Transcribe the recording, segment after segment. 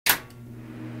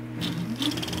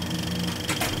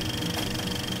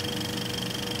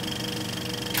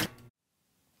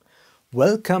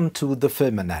Welcome to the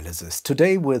film analysis,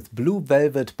 today with Blue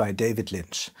Velvet by David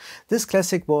Lynch. This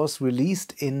classic was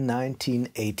released in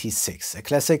 1986, a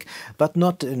classic but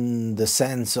not in the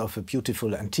sense of a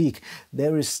beautiful antique.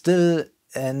 There is still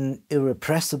an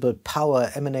irrepressible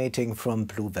power emanating from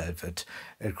Blue Velvet,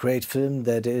 a great film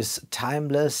that is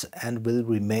timeless and will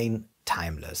remain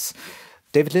timeless.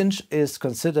 David Lynch is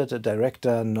considered a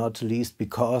director not least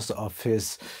because of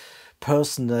his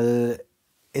personal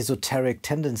esoteric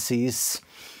tendencies,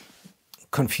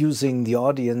 confusing the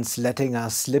audience, letting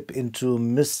us slip into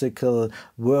mystical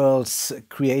worlds,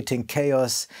 creating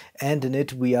chaos, and in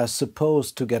it we are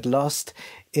supposed to get lost.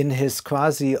 In his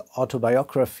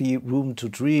quasi-autobiography, Room to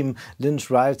Dream, Lynch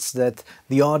writes that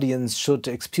the audience should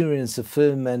experience the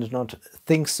film and not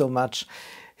think so much.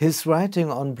 His writing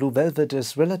on Blue Velvet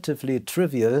is relatively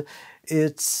trivial.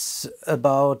 It's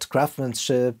about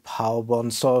craftsmanship, how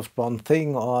one solved one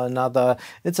thing or another.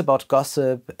 It's about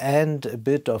gossip and a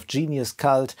bit of genius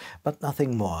cult, but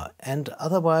nothing more. And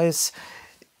otherwise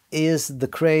is the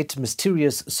great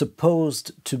mysterious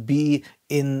supposed to be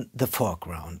in the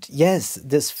foreground. Yes,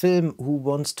 this film who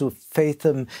wants to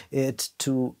fathom it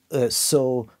to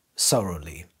so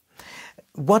thoroughly.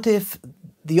 What if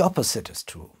the opposite is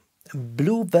true?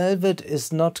 Blue Velvet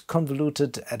is not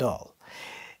convoluted at all.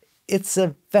 It's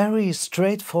a very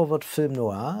straightforward film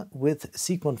noir with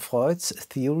Sigmund Freud's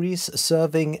theories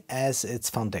serving as its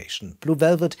foundation. Blue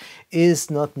Velvet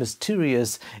is not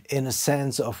mysterious in a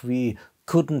sense of we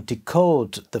couldn't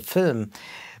decode the film.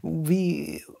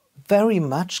 We very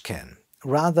much can.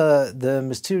 Rather, the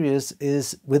mysterious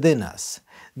is within us.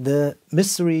 The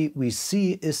mystery we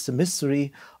see is the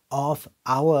mystery of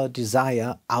our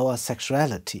desire, our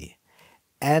sexuality.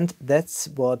 And that's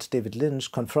what David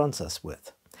Lynch confronts us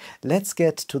with. Let's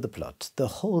get to the plot. The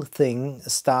whole thing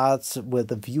starts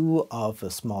with a view of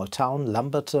a small town,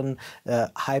 Lumberton,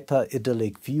 a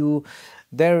hyper-idyllic view.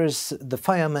 There is the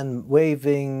fireman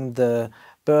waving, the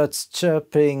birds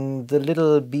chirping, the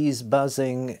little bees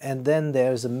buzzing, and then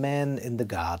there's a man in the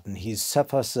garden. He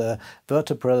suffers a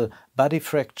vertebral body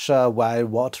fracture while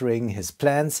watering his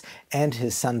plants, and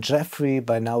his son Jeffrey,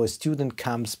 by now a student,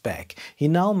 comes back. He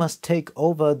now must take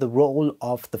over the role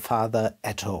of the father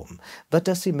at home. But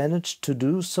does he manage to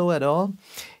do so at all?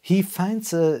 He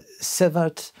finds a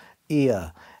severed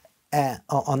ear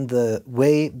on the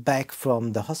way back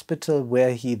from the hospital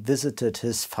where he visited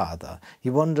his father. He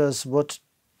wonders what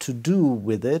to do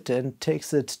with it and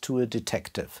takes it to a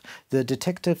detective. The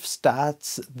detective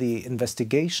starts the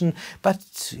investigation,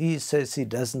 but he says he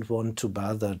doesn't want to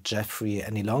bother Jeffrey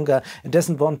any longer and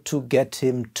doesn't want to get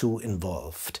him too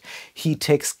involved. He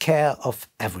takes care of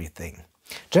everything.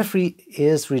 Jeffrey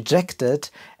is rejected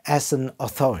as an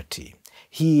authority.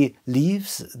 He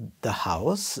leaves the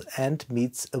house and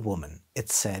meets a woman.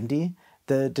 It's Sandy,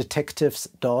 the detective's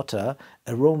daughter.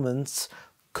 A romance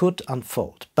could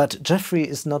unfold. But Jeffrey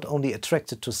is not only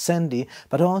attracted to Sandy,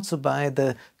 but also by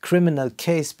the criminal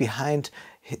case behind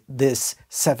this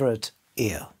severed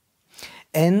ear.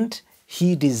 And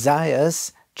he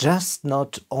desires just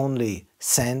not only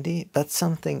Sandy, but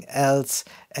something else,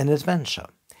 an adventure.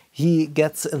 He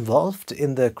gets involved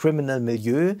in the criminal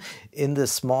milieu in the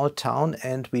small town,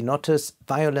 and we notice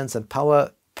violence and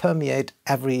power permeate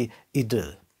every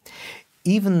idyll.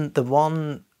 Even the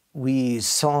one we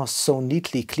saw so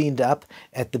neatly cleaned up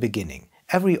at the beginning.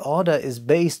 Every order is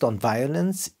based on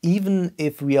violence, even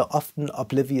if we are often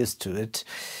oblivious to it.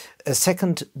 A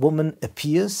second woman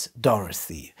appears,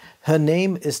 Dorothy. Her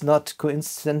name is not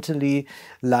coincidentally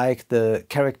like the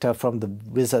character from The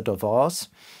Wizard of Oz,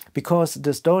 because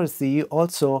this Dorothy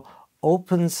also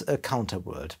opens a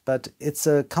counterworld, but it's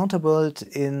a counterworld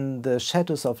in the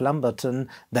shadows of Lumberton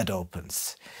that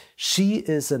opens. She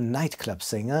is a nightclub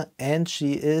singer, and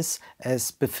she is,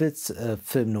 as befits a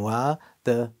film noir,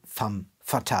 the femme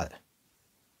fatale.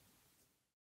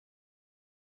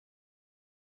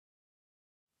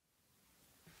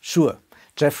 Sure,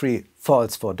 Jeffrey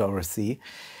falls for Dorothy.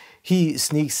 He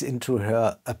sneaks into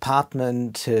her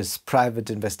apartment, his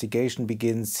private investigation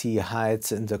begins, he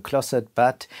hides in the closet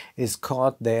but is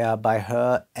caught there by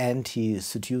her and he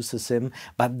seduces him.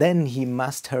 But then he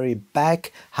must hurry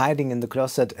back, hiding in the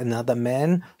closet. Another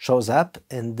man shows up,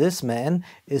 and this man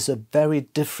is a very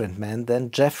different man than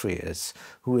Jeffrey is,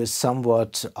 who is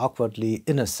somewhat awkwardly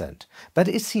innocent. But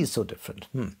is he so different?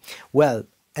 Well,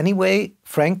 anyway,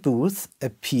 Frank Booth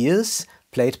appears,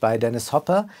 played by Dennis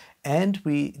Hopper, and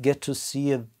we get to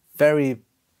see a very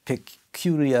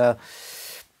peculiar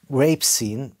rape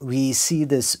scene. We see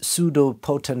this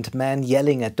pseudo-potent man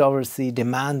yelling at Dorothy,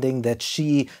 demanding that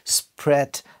she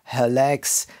spread her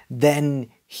legs.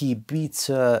 Then he beats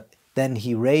her then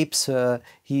he rapes her,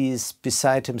 he's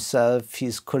beside himself,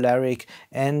 he's choleric,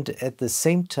 and at the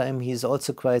same time he's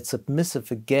also quite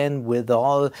submissive again with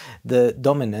all the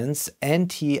dominance,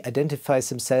 and he identifies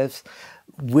himself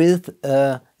with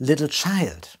a little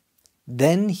child.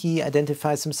 Then he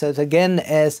identifies himself again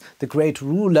as the great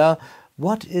ruler.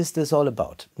 What is this all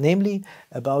about? Namely,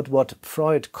 about what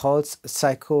Freud calls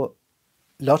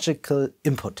psychological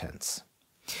impotence.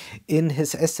 In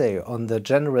his essay on the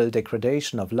general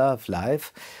degradation of love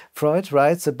life, Freud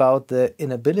writes about the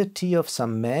inability of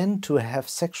some men to have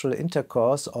sexual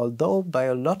intercourse, although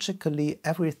biologically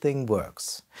everything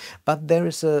works. But there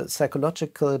is a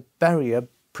psychological barrier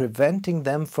preventing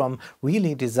them from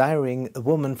really desiring a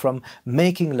woman, from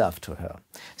making love to her.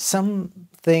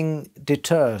 Something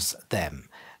deters them.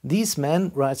 These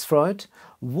men, writes Freud,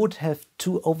 would have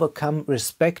to overcome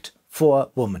respect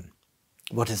for woman.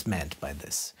 What is meant by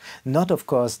this? Not, of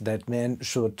course, that men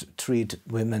should treat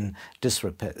women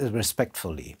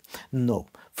disrespectfully. No.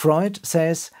 Freud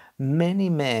says many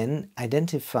men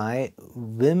identify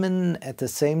women at the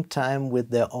same time with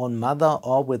their own mother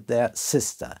or with their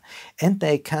sister. And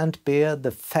they can't bear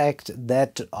the fact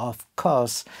that, of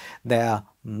course, their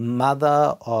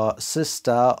mother or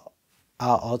sister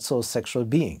are also sexual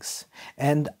beings.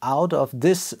 And out of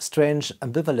this strange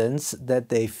ambivalence that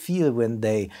they feel when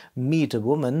they meet a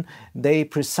woman, they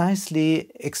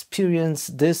precisely experience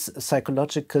this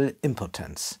psychological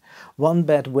impotence. One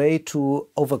bad way to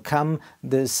overcome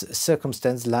this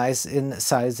circumstance lies in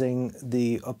seizing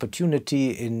the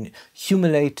opportunity, in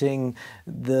humiliating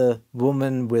the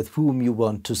woman with whom you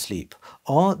want to sleep.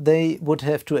 Or they would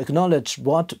have to acknowledge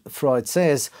what Freud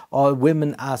says: all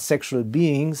women are sexual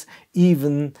beings,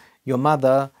 even your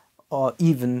mother or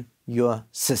even your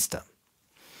sister.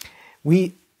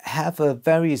 We have a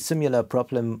very similar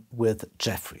problem with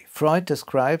Jeffrey. Freud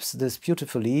describes this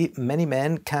beautifully. Many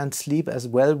men can't sleep as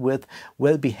well with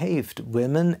well-behaved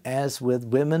women as with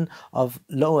women of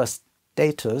lower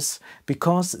status,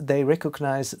 because they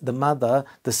recognize the mother,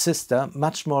 the sister,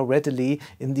 much more readily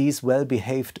in these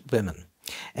well-behaved women.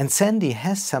 And Sandy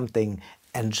has something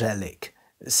angelic,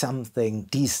 something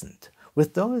decent.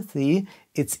 With Dorothy,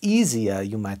 it's easier,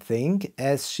 you might think,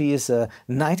 as she is a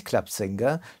nightclub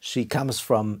singer. She comes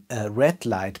from a red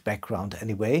light background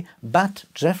anyway, but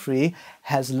Jeffrey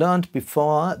has learned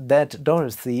before that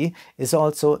Dorothy is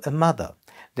also a mother.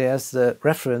 There's the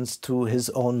reference to his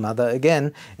own mother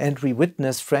again, and we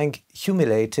witness Frank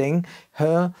humiliating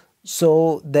her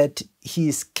so that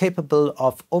he's capable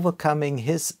of overcoming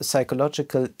his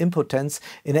psychological impotence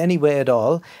in any way at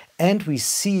all, and we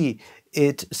see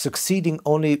it succeeding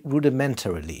only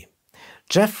rudimentarily.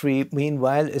 Jeffrey,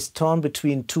 meanwhile, is torn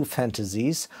between two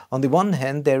fantasies. On the one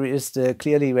hand, there is the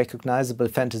clearly recognizable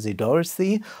fantasy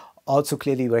Dorothy, also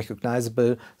clearly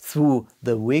recognizable through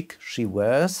the wig she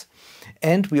wears,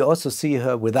 and we also see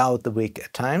her without the wig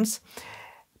at times.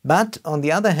 But on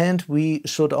the other hand, we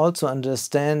should also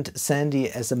understand Sandy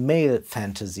as a male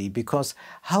fantasy, because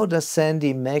how does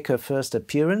Sandy make her first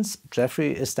appearance?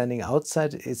 Jeffrey is standing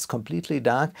outside, it's completely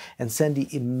dark, and Sandy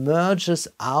emerges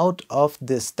out of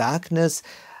this darkness,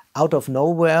 out of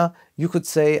nowhere, you could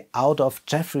say out of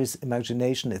Jeffrey's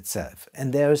imagination itself.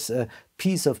 And there's a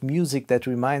piece of music that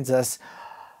reminds us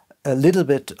a little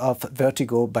bit of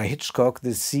Vertigo by Hitchcock.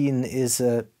 This scene is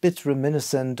a bit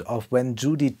reminiscent of when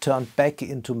Judy turned back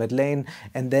into Madeleine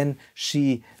and then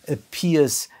she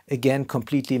appears again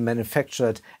completely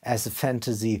manufactured as a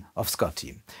fantasy of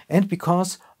Scotty. And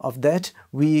because of that,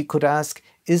 we could ask,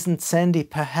 isn't Sandy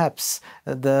perhaps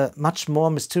the much more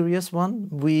mysterious one?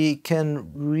 We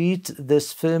can read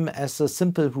this film as a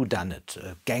simple whodunit.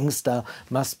 A gangster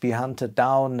must be hunted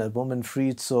down, a woman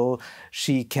freed so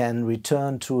she can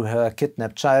return to her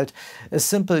kidnapped child. A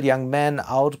simple young man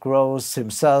outgrows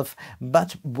himself,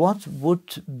 but what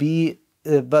would be,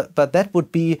 but that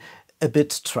would be a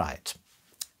bit trite.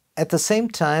 At the same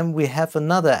time, we have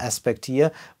another aspect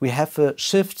here. We have a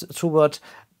shift toward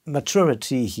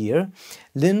maturity here.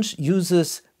 Lynch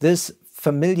uses this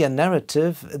familiar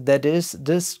narrative, that is,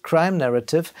 this crime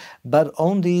narrative, but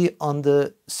only on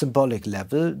the symbolic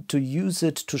level, to use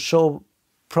it to show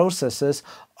processes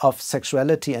of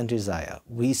sexuality and desire.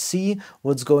 We see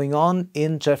what's going on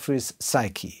in Jeffrey's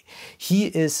psyche. He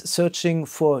is searching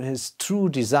for his true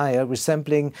desire,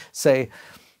 resembling, say,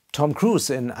 Tom Cruise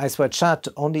in Eyes Wide Shut,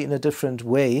 only in a different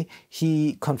way.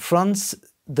 He confronts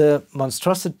the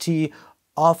monstrosity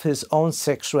of his own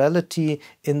sexuality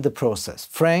in the process.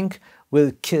 Frank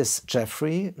will kiss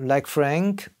Jeffrey. Like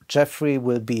Frank, Jeffrey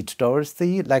will beat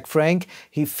Dorothy. Like Frank,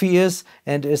 he fears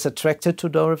and is attracted to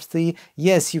Dorothy.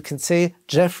 Yes, you can say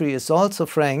Jeffrey is also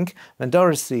Frank. When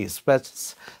Dorothy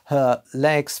spreads her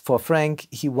legs for Frank,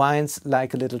 he whines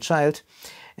like a little child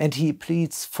and he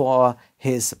pleads for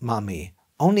his mommy.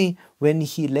 Only when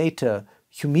he later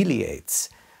humiliates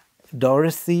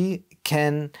Dorothy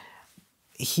can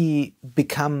he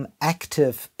become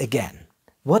active again.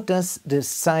 What does this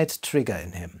side trigger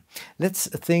in him? Let's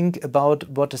think about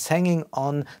what is hanging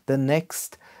on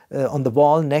the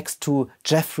wall next to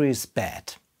Jeffrey's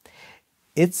bed.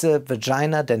 It's a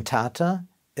vagina dentata,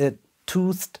 a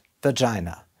toothed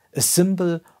vagina, a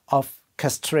symbol of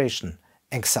castration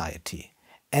anxiety.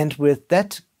 And with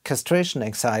that castration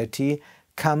anxiety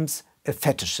comes a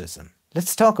fetishism.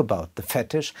 Let's talk about the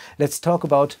fetish. Let's talk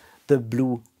about the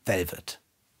blue velvet.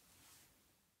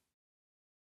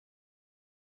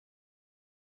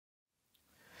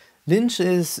 Lynch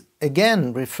is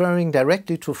again referring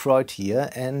directly to Freud here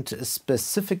and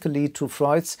specifically to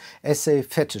Freud's essay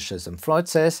Fetishism. Freud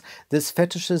says this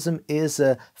fetishism is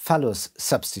a phallus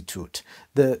substitute.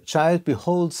 The child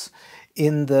beholds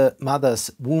in the mother's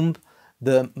womb,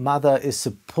 the mother is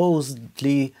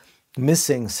supposedly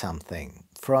missing something.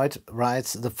 Freud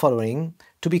writes the following: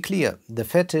 to be clear, the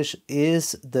fetish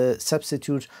is the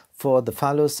substitute for the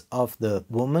phallus of the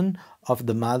woman, of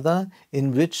the mother,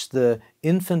 in which the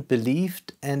infant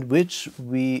believed and which,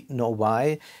 we know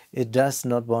why, it does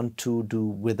not want to do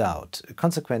without.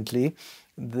 Consequently,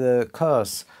 the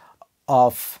course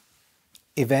of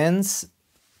events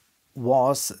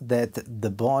was that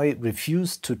the boy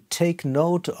refused to take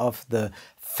note of the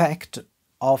fact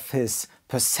of his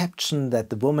perception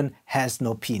that the woman has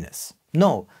no penis.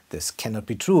 No, this cannot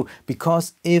be true,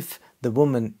 because if the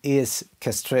woman is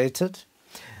castrated,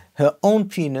 her own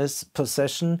penis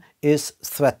possession is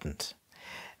threatened.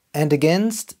 And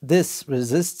against this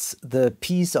resists the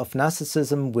piece of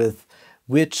narcissism with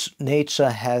which nature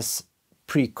has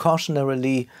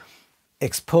precautionarily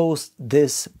exposed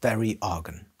this very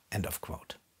organ. End of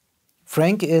quote.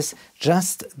 Frank is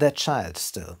just that child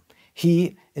still.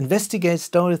 He investigates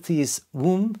Dorothy's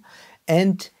womb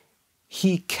and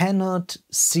he cannot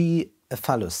see a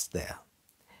phallus there.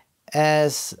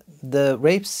 As the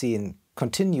rape scene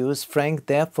continues, Frank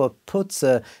therefore puts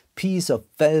a piece of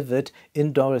velvet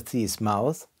in Dorothy's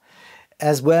mouth,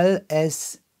 as well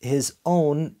as his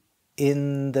own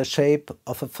in the shape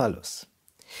of a phallus.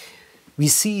 We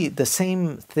see the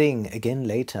same thing again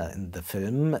later in the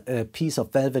film, a piece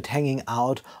of velvet hanging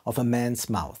out of a man's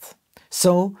mouth.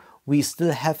 So we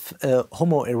still have a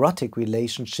homoerotic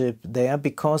relationship there,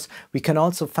 because we can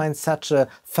also find such a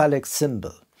phallic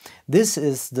symbol. This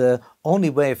is the only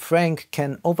way Frank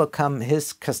can overcome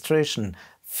his castration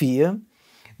fear.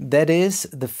 That is,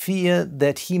 the fear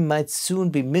that he might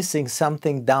soon be missing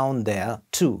something down there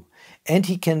too. And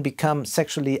he can become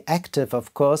sexually active,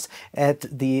 of course, at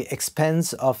the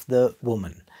expense of the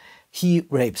woman. He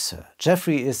rapes her.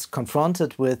 Jeffrey is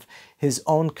confronted with his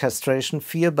own castration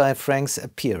fear by Frank's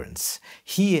appearance.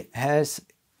 He has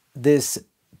this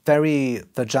very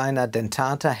vagina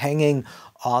dentata hanging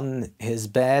on his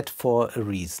bed for a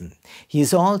reason. He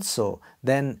is also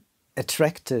then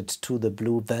attracted to the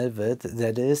blue velvet,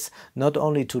 that is, not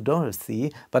only to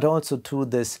Dorothy, but also to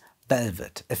this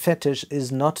velvet. A fetish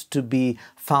is not to be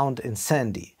found in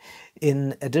Sandy.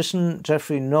 In addition,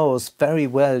 Jeffrey knows very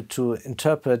well to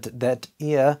interpret that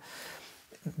ear,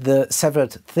 the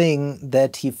severed thing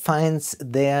that he finds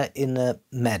there in a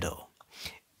meadow.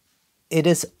 It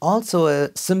is also a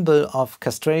symbol of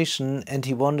castration, and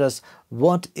he wonders,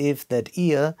 what if that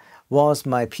ear was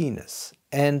my penis?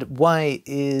 And why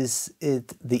is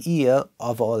it the ear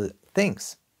of all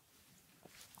things?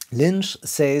 Lynch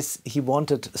says he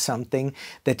wanted something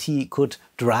that he could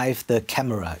drive the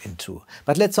camera into.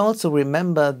 But let's also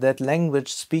remember that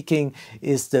language speaking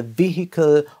is the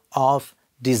vehicle of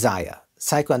desire.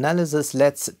 Psychoanalysis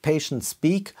lets patients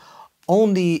speak.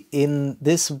 Only in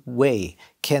this way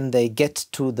can they get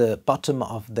to the bottom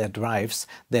of their drives,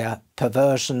 their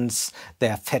perversions,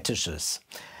 their fetishes.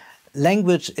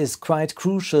 Language is quite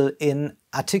crucial in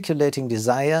articulating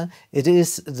desire. It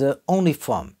is the only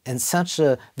form, and such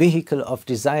a vehicle of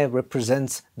desire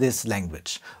represents this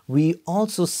language. We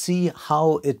also see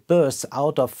how it bursts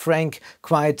out of Frank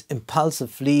quite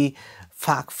impulsively.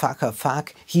 Fuck, fucker,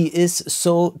 fuck. He is,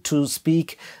 so to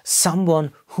speak,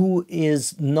 someone who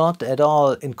is not at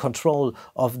all in control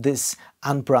of this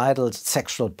unbridled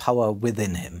sexual power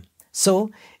within him.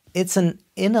 So it's an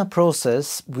inner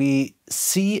process we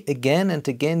see again and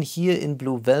again here in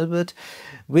Blue Velvet,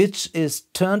 which is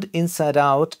turned inside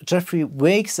out. Jeffrey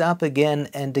wakes up again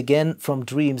and again from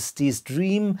dreams. These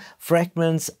dream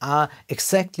fragments are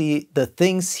exactly the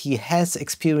things he has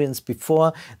experienced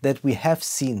before, that we have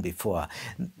seen before.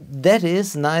 That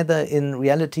is, neither in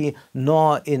reality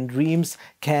nor in dreams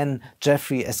can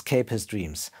Jeffrey escape his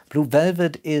dreams. Blue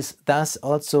Velvet is thus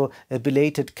also a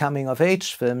belated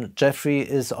coming-of-age film. Jeffrey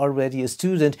is already a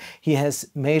student. He has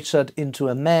matured into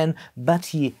a man, but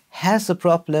he has a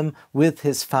problem with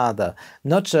his father.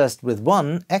 Not just with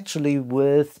one, actually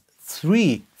with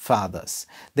three fathers.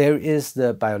 There is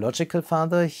the biological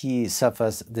father. He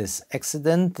suffers this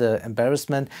accident. The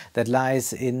embarrassment that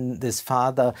lies in this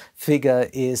father figure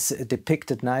is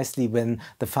depicted nicely when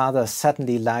the father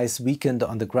suddenly lies weakened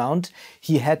on the ground.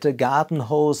 He had a garden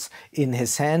hose in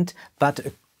his hand,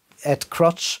 but at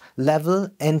crotch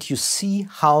level, and you see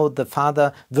how the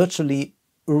father virtually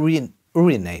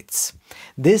urinates.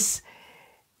 This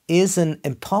is an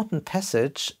important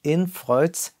passage in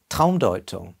Freud's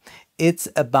Traumdeutung. It's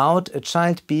about a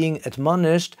child being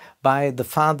admonished by the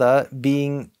father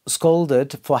being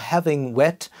scolded for having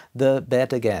wet the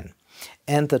bed again.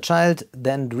 And the child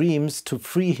then dreams to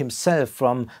free himself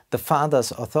from the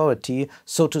father's authority,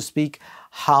 so to speak,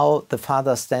 how the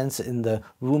father stands in the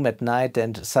room at night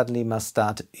and suddenly must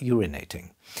start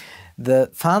urinating.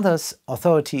 The father's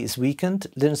authority is weakened.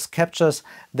 Lynch captures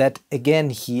that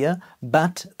again here,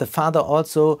 but the father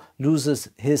also loses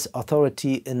his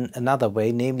authority in another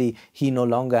way, namely he no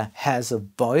longer has a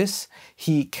voice,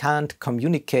 he can't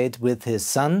communicate with his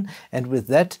son, and with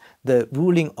that the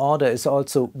ruling order is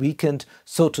also weakened,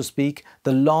 so to speak.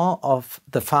 The law of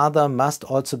the father must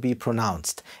also be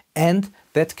pronounced. And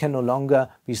that can no longer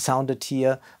be sounded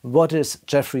here. What is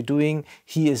Jeffrey doing?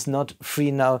 He is not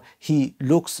free now. He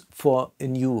looks for a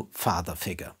new father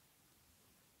figure.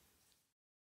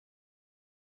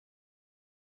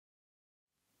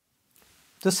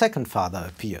 The second father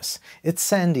appears. It's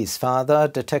Sandy's father,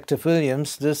 Detective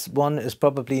Williams. This one is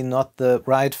probably not the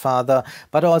right father,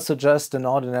 but also just an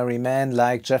ordinary man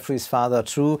like Jeffrey's father.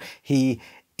 True, he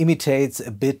imitates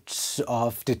a bit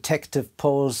of detective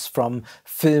pose from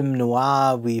film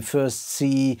noir. We first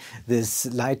see this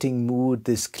lighting mood,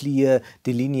 this clear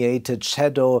delineated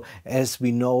shadow as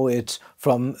we know it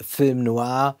from film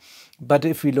noir. But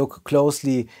if we look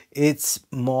closely, it's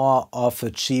more of a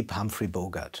cheap Humphrey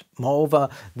Bogart. Moreover,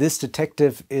 this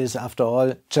detective is, after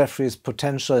all, Jeffrey's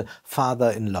potential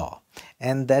father-in-law.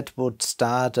 And that would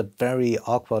start a very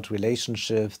awkward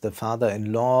relationship, the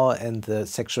father-in-law and the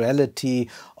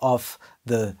sexuality of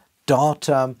the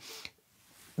daughter.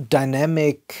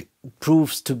 Dynamic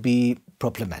proves to be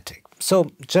problematic. So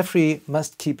Jeffrey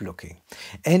must keep looking.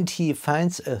 And he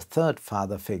finds a third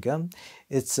father figure.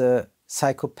 It's a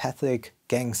psychopathic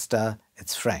gangster,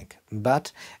 it's Frank.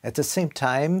 But at the same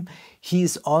time,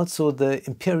 he's also the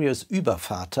imperious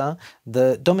Übervater,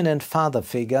 the dominant father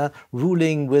figure,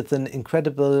 ruling with an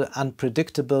incredible,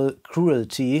 unpredictable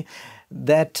cruelty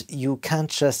that you can't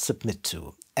just submit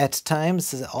to. At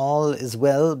times all is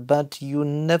well, but you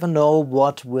never know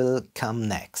what will come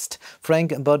next.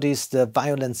 Frank embodies the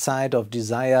violent side of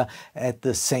desire at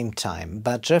the same time.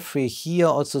 But Jeffrey here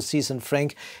also sees in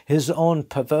Frank his own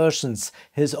perversions,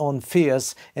 his own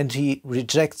fears, and he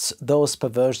rejects those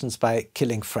perversions by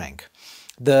killing Frank.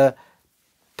 The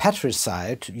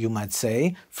patricide, you might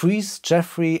say, frees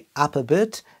Jeffrey up a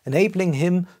bit, enabling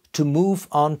him to move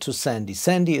on to Sandy.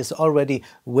 Sandy is already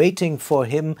waiting for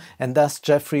him, and thus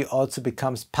Jeffrey also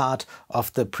becomes part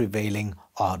of the prevailing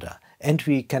order. And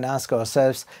we can ask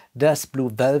ourselves, does Blue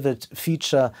Velvet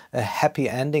feature a happy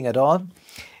ending at all?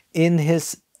 In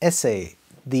his essay,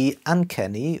 The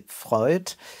Uncanny,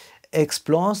 Freud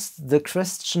explores the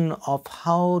question of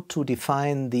how to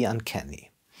define the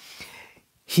uncanny.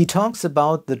 He talks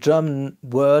about the German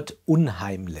word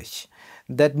unheimlich.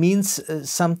 That means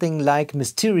something like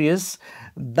mysterious,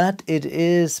 but it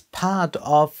is part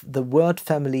of the word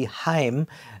family Heim,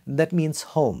 that means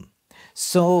home.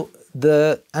 So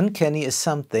the uncanny is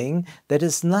something that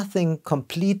is nothing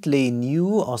completely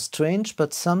new or strange,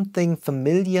 but something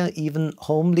familiar, even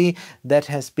homely, that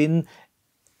has been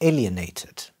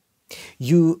alienated.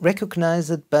 You recognize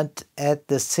it, but at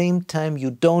the same time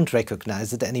you don't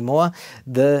recognize it anymore.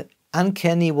 The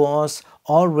uncanny was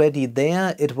already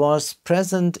there, it was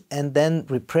present and then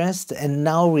repressed, and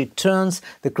now returns,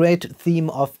 the great theme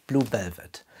of Blue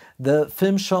Velvet. The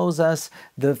film shows us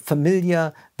the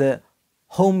familiar, the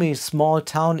homey small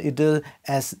town idyll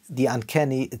as the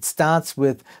uncanny. It starts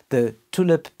with the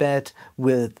tulip bed,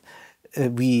 with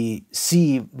we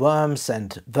see worms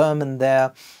and vermin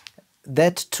there.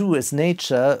 that too is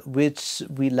nature, which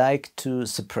we like to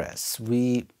suppress.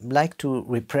 We like to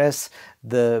repress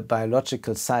the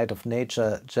biological side of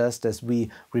nature just as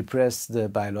we repress the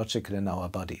biological in our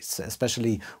bodies,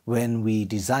 especially when we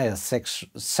desire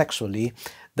sexually.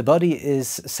 The body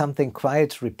is something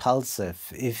quite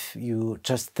repulsive. If you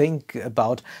just think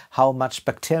about how much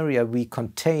bacteria we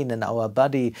contain in our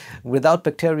body, without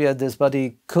bacteria this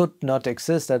body could not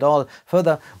exist at all.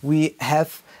 Further, we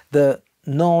have the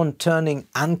known turning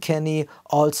uncanny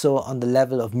also on the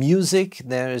level of music.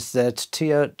 There is that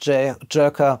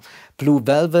tear-jerker Blue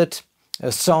Velvet,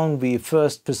 a song we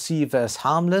first perceive as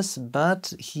harmless,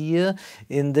 but here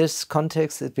in this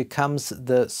context it becomes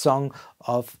the song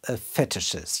of a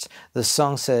fetishist. The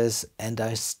song says, "And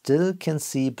I still can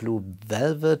see blue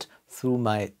velvet through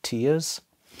my tears."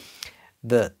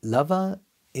 The lover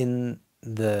in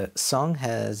the song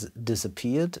has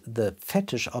disappeared, the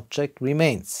fetish object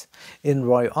remains. In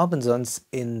Roy Orbison's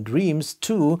In Dreams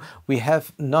too, we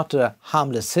have not a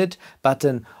harmless hit, but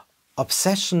an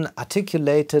obsession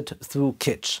articulated through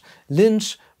kitsch.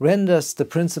 Lynch renders the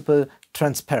principle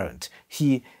transparent.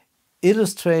 He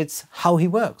illustrates how he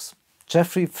works.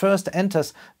 Jeffrey first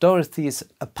enters Dorothy's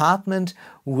apartment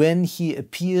when he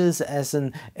appears as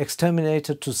an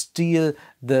exterminator to steal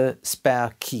the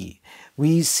spare key.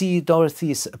 We see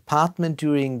Dorothy's apartment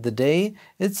during the day.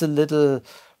 It's a little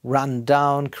run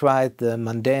down, quite the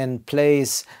mundane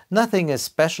place. Nothing is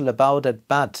special about it,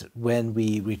 but when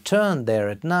we return there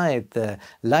at night, the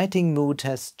lighting mood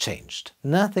has changed.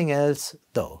 Nothing else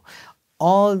though.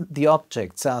 All the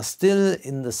objects are still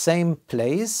in the same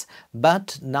place,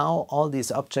 but now all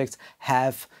these objects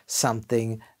have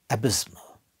something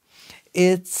abysmal.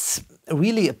 It's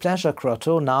really a pleasure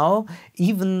grotto now,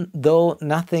 even though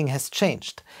nothing has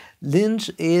changed.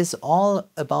 Lynch is all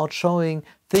about showing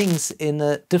things in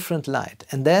a different light,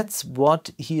 and that's what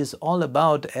he is all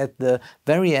about at the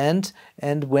very end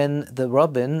and when the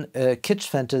Robin, a kitsch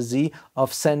fantasy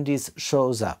of Sandy's,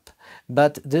 shows up.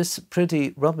 But this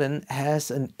pretty robin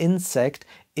has an insect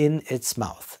in its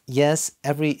mouth. Yes,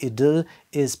 every idyll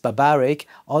is barbaric,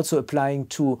 also applying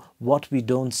to what we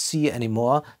don't see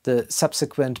anymore, the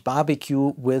subsequent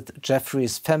barbecue with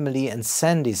Jeffrey's family and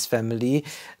Sandy's family,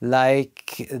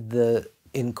 like the,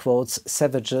 in quotes,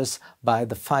 savages by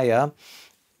the fire.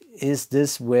 Is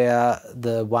this where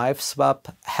the wife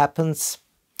swap happens?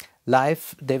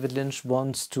 Life, David Lynch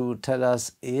wants to tell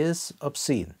us, is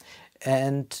obscene.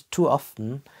 And too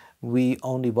often we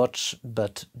only watch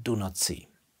but do not see.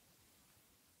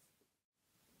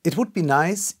 It would be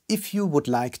nice if you would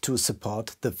like to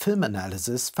support the film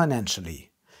analysis financially.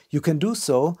 You can do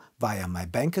so via my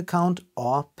bank account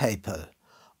or PayPal.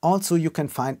 Also, you can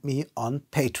find me on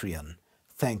Patreon.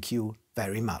 Thank you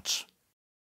very much.